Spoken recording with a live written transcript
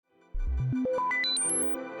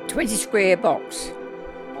20 square box.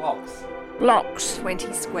 Blocks. Blocks.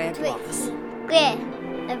 20 square blocks. Square.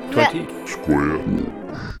 20 square.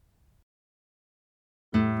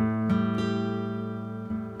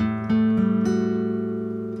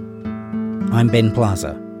 I'm Ben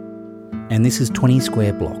Plaza, and this is 20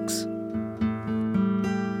 Square Blocks.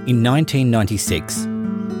 In 1996,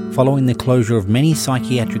 following the closure of many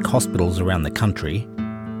psychiatric hospitals around the country,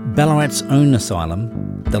 Ballarat's own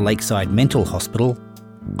asylum, the Lakeside Mental Hospital,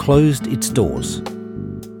 closed its doors.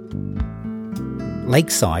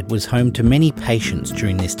 Lakeside was home to many patients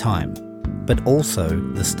during this time, but also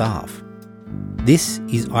the staff. This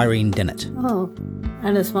is Irene Dennett. Oh,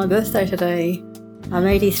 and it's my birthday today. I'm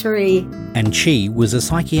 83. And she was a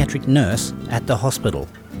psychiatric nurse at the hospital.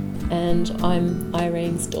 And I'm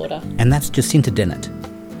Irene's daughter. And that's Jacinta Dennett,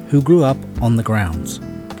 who grew up on the grounds.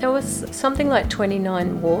 There was something like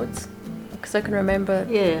 29 wards, because I can remember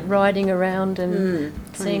Yeah. riding around and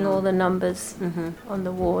seeing 29. all the numbers on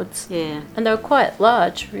the wards. Yeah. And they were quite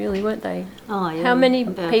large, really, weren't they? Oh, yeah. How many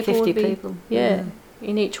About people 50 would be? people. Yeah,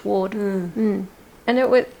 in each ward. And it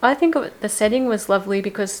was, I think the setting was lovely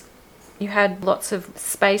because you had lots of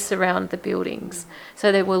space around the buildings.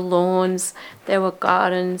 So there were lawns, there were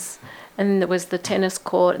gardens, and there was the tennis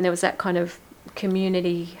court, and there was that kind of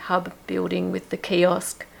community hub building with the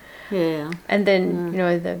kiosk. Yeah. And then,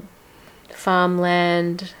 the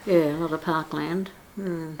farmland. Yeah, a lot of parkland.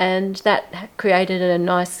 And that created a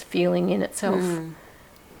nice feeling in itself.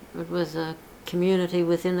 It was a community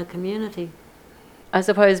within a community. I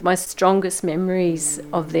suppose my strongest memories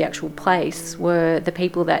of the actual place were the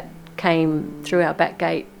people that came through our back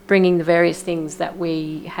gate, bringing the various things that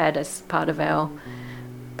we had as part of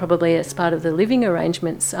probably as part of the living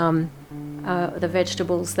arrangements. The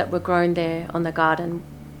vegetables that were grown there on the garden,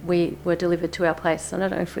 we were delivered to our place. I don't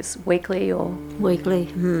know if it was weekly or... Weekly.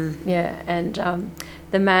 Yeah, and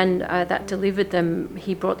the man that delivered them,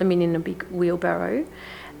 he brought them in a big wheelbarrow,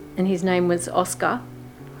 and his name was Oscar.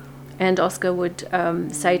 And Oscar would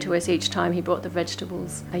say to us each time he brought the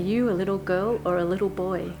vegetables, "Are you a little girl or a little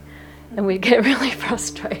boy?" And we'd get really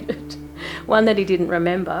frustrated. One, that he didn't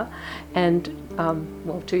remember, and,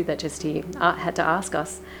 two, that just he had to ask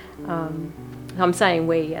us. I'm saying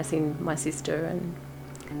we, as in my sister and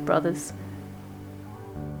brothers.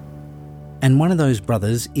 And one of those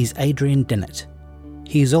brothers is Adrian Dennett.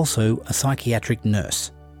 He is also a psychiatric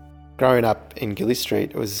nurse. Growing up in Gilly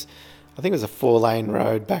Street, I think it was a 4-lane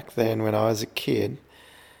road back then when I was a kid.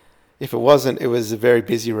 If it wasn't, it was a very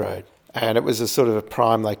busy road. And it was a sort of a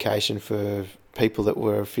prime location for people that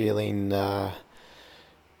were feeling,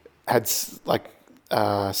 had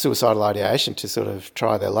suicidal ideation to sort of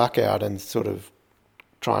try their luck out and sort of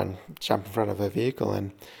try and jump in front of a vehicle.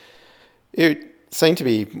 And it seemed to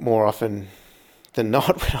be more often than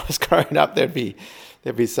not when I was growing up, there'd be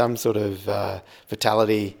some sort of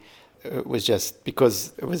fatality. It was just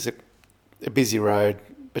because it was a busy road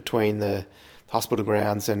between the hospital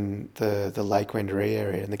grounds and the Lake Wendouree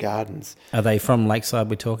area and the gardens. Are they from Lakeside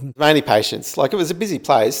we're talking? Mainly patients. Like, it was a busy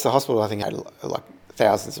place. The hospital, I think, had like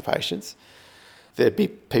thousands of patients. There'd be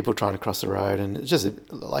people trying to cross the road, and it's just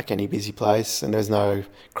like any busy place, and there's no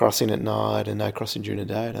crossing at night and no crossing during the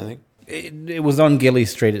day, I don't think. It was on Gilly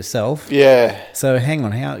Street itself. Yeah. So hang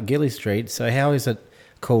on, Gilly Street, so how is it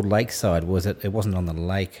called Lakeside? It wasn't on the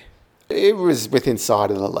lake? It was within sight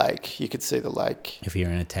of the lake. You could see the lake. If you're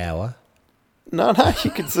in a tower? No,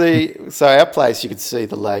 you could see... So our place, you could see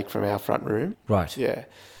the lake from our front room. Right. Yeah.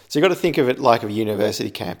 So you've got to think of it like a university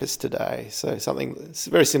campus today. So something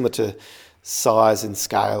very similar to size and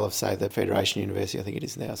scale of, say, the Federation University, I think it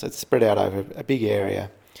is now. So it's spread out over a big area.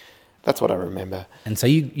 That's what I remember. And so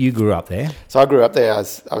you grew up there? So I grew up there. I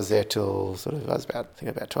was there till I was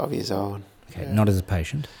about 12 years old. Okay, yeah. Not as a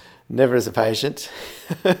patient? Never as a patient.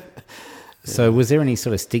 So was there any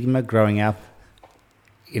sort of stigma growing up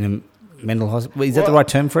in a mental hospital? Is that the right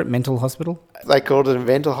term for it, mental hospital? They called it a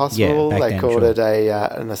mental hospital. Yeah, they called it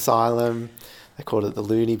an asylum. They called it the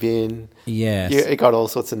loony bin. Yes. It got all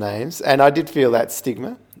sorts of names. And I did feel that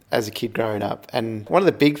stigma as a kid growing up. And one of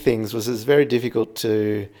the big things was it was very difficult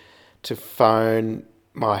to phone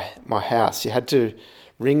my house. You had to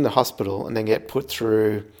ring the hospital and then get put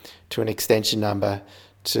through to an extension number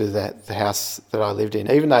to the house that I lived in.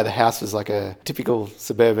 Even though the house was like a typical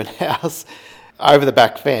suburban house, over the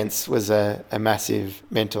back fence was a massive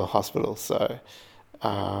mental hospital. So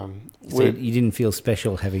you didn't feel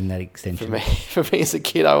special having that extension? For me as a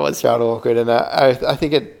kid, I always felt awkward, and I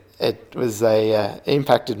think it was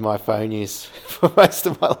impacted my phone use for most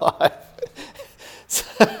of my life. So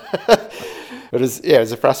it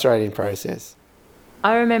was a frustrating process.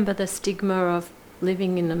 I remember the stigma of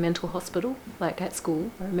living in a mental hospital, like at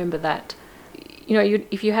school. I remember that. You know,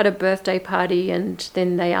 if you had a birthday party and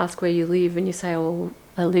then they ask where you live and you say, oh,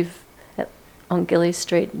 I live on Gillies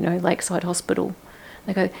Street, you know, Lakeside Hospital.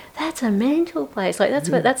 They go, that's a mental place. Like,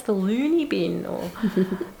 that's the loony bin. Or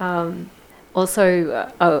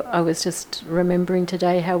also, I was just remembering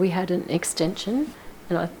today how we had an extension,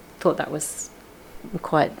 and I thought that was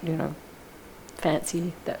quite, you know,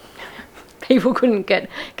 fancy that people couldn't get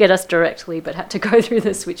us directly but had to go through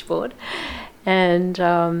the switchboard. And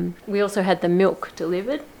we also had the milk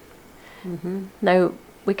delivered. Mm-hmm.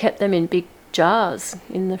 We kept them in big jars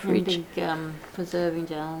in the fridge. In big preserving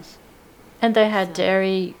jars. And they had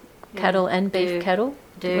dairy cattle and beef cattle.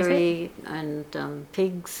 Dairy and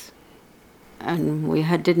pigs. And we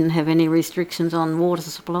didn't have any restrictions on water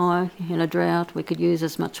supply. In a drought, we could use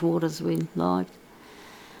as much water as we liked.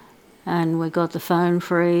 And we got the phone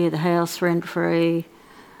free, the house rent free,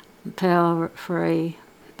 power free.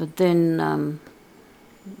 But then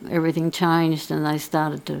everything changed and they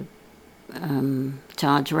started to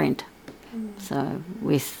charge rent. So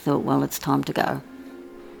we thought, well, it's time to go.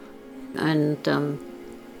 And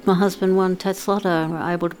my husband won Tats Lotto and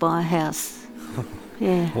were able to buy a house.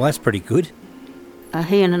 Yeah. Well, that's pretty good.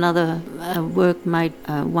 He and another workmate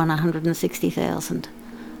won 160,000.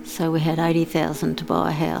 So we had 80,000 to buy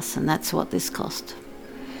a house, and that's what this cost.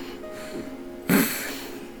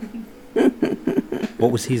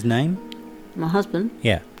 What was his name? My husband?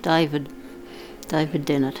 Yeah. David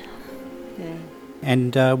Dennett. Yeah.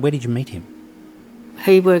 And where did you meet him?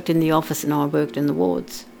 He worked in the office and I worked in the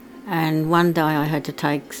wards. And one day I had to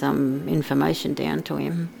take some information down to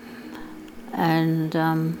him. And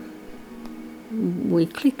we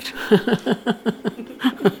clicked.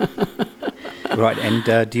 Right,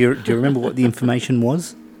 and do you remember what the information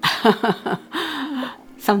was?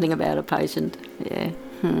 Something about a patient, yeah.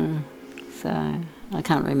 So I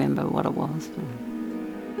can't remember what it was.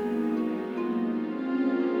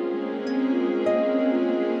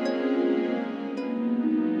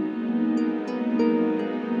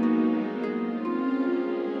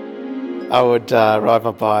 I would ride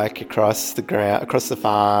my bike across the ground, across the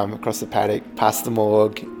farm, across the paddock, past the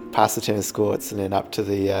morgue, past the tennis courts, and then up to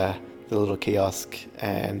the little kiosk.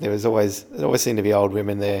 And there always seemed to be old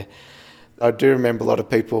women there. I do remember a lot of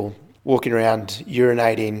people walking around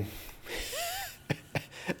urinating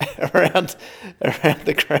around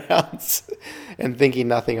the grounds and thinking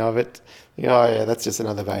nothing of it. Oh yeah, that's just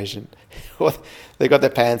another patient. They got their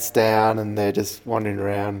pants down and they're just wandering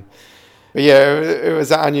around. But yeah, it was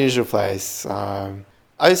an unusual place. I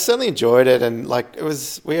certainly enjoyed it, and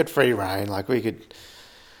we had free reign. My dad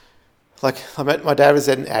was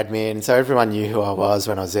an admin, so everyone knew who I was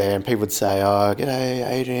when I was there, and people would say, "Oh, g'day,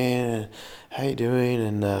 Adrian, how you doing?"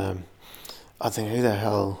 And I think, "Who the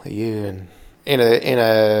hell are you?" And in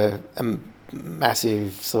a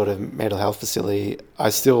massive sort of mental health facility,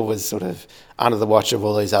 I still was sort of under the watch of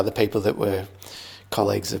all these other people that were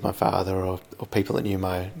colleagues of my father or people that knew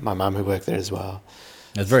my mum who worked there as well.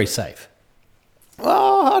 It was very safe.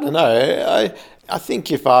 Well, I don't know. I think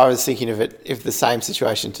if I was thinking of it, if the same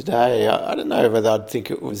situation today, I don't know whether I'd think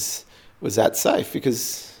it was that safe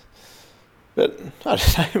but I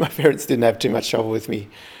don't know, my parents didn't have too much trouble with me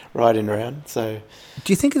riding around, so...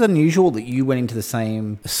 Do you think it's unusual that you went into the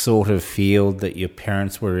same sort of field that your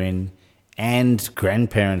parents were in and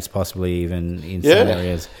grandparents possibly even in some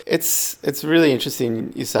areas? It's really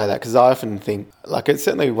interesting you say that, because I often think, it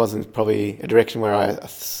certainly wasn't probably a direction where I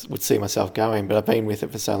would see myself going, but I've been with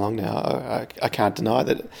it for so long now, I can't deny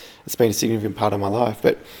that it's been a significant part of my life.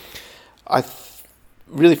 But I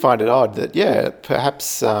really find it odd that,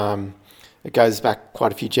 perhaps it goes back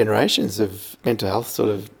quite a few generations of mental health sort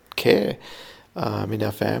of care in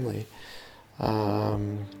our family.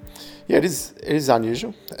 It is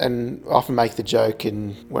unusual, and I often make the joke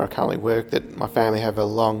in where I currently work that my family have a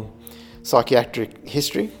long psychiatric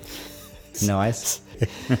history. Nice.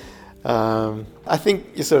 I think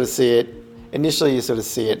you sort of see it, initially you sort of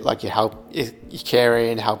see it like you're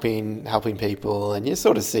caring, helping people, and you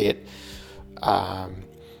sort of see it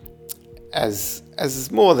as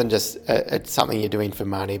more than just something you're doing for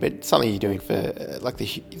money, but something you're doing for the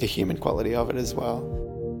human quality of it as well.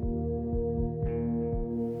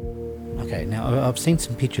 Okay, now I've seen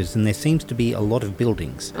some pictures and there seems to be a lot of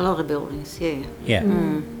buildings. A lot of buildings, yeah. Yeah,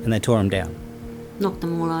 and they tore them down. Knocked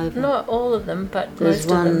them all over. Not all of them, but There's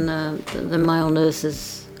most of them. one, the male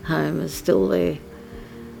nurses' home is still there,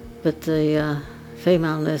 but the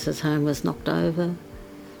female nurses' home was knocked over.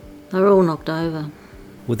 They were all knocked over.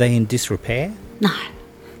 Were they in disrepair? No.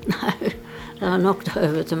 They were knocked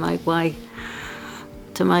over to make way,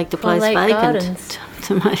 to make the place vacant. Gardens.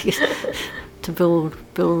 To make it... to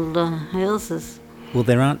build houses. Well,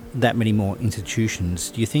 there aren't that many more institutions.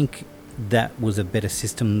 Do you think that was a better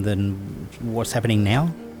system than what's happening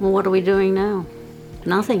now? Well, what are we doing now?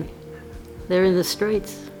 Nothing. They're in the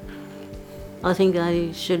streets. I think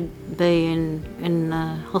they should be in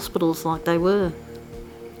hospitals like they were.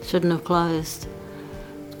 Shouldn't have closed.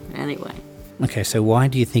 Anyway. Okay, so why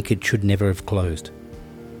do you think it should never have closed?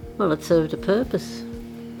 Well, it served a purpose.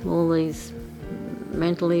 All these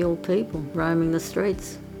mentally ill people roaming the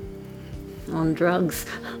streets on drugs.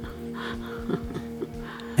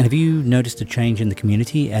 And have you noticed a change in the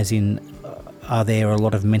community, as in, are there a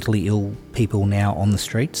lot of mentally ill people now on the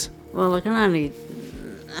streets? Well, I can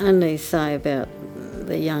only say about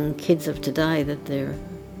the young kids of today that they're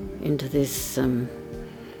into this,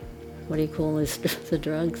 what do you call this, the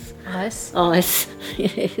drugs? Ice. Ice,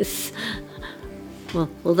 yes. Well,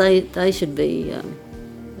 they should be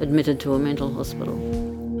admitted to a mental hospital.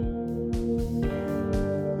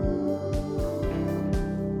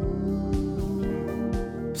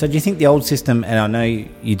 So do you think the old system, and I know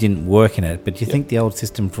you didn't work in it, but do you think the old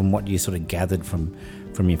system, from what you sort of gathered from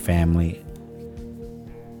your family,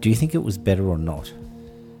 do you think it was better or not?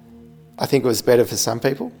 I think it was better for some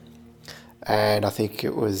people, and I think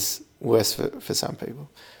it was worse for some people.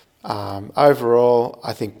 Overall,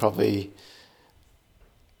 I think probably,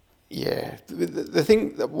 yeah. The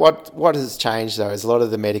thing, what has changed though is a lot of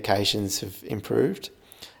the medications have improved,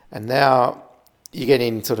 and now you get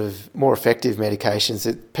in sort of more effective medications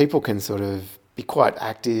that people can sort of be quite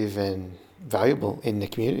active and valuable in the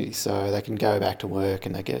community, so they can go back to work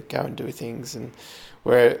and they go and do things, and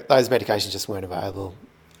where those medications just weren't available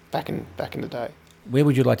back in the day. Where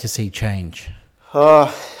would you like to see change?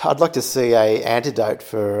 I'd like to see a antidote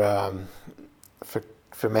for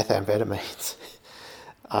methamphetamines.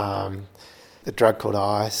 The drug called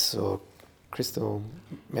ice or crystal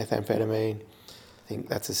methamphetamine. I think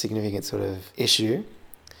that's a significant sort of issue.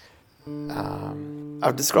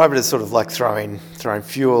 I've described it as sort of like throwing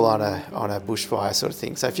fuel on a bushfire sort of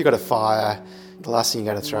thing. So if you've got a fire, the last thing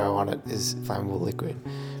you're going to throw on it is flammable liquid.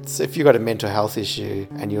 So if you've got a mental health issue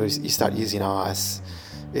and you start using ice,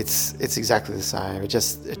 it's exactly the same. It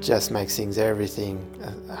just makes everything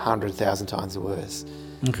 100,000 times worse.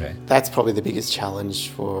 Okay. That's probably the biggest challenge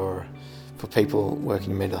for people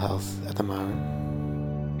working in mental health at the moment.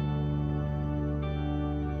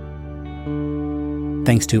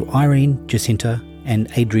 Thanks to Irene, Jacinta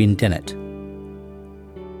and Adrian Dennett.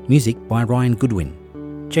 Music by Ryan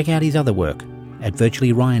Goodwin. Check out his other work at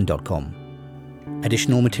virtuallyryan.com.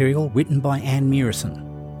 Additional material written by Anne Murison.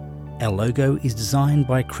 Our logo is designed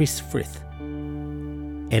by Chris Frith.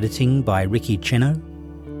 Editing by Ricky Cheno.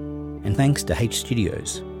 And thanks to H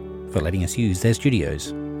Studios for letting us use their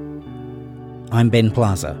studios. I'm Ben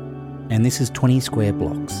Plaza, and this is 20 Square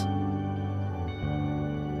Blocks.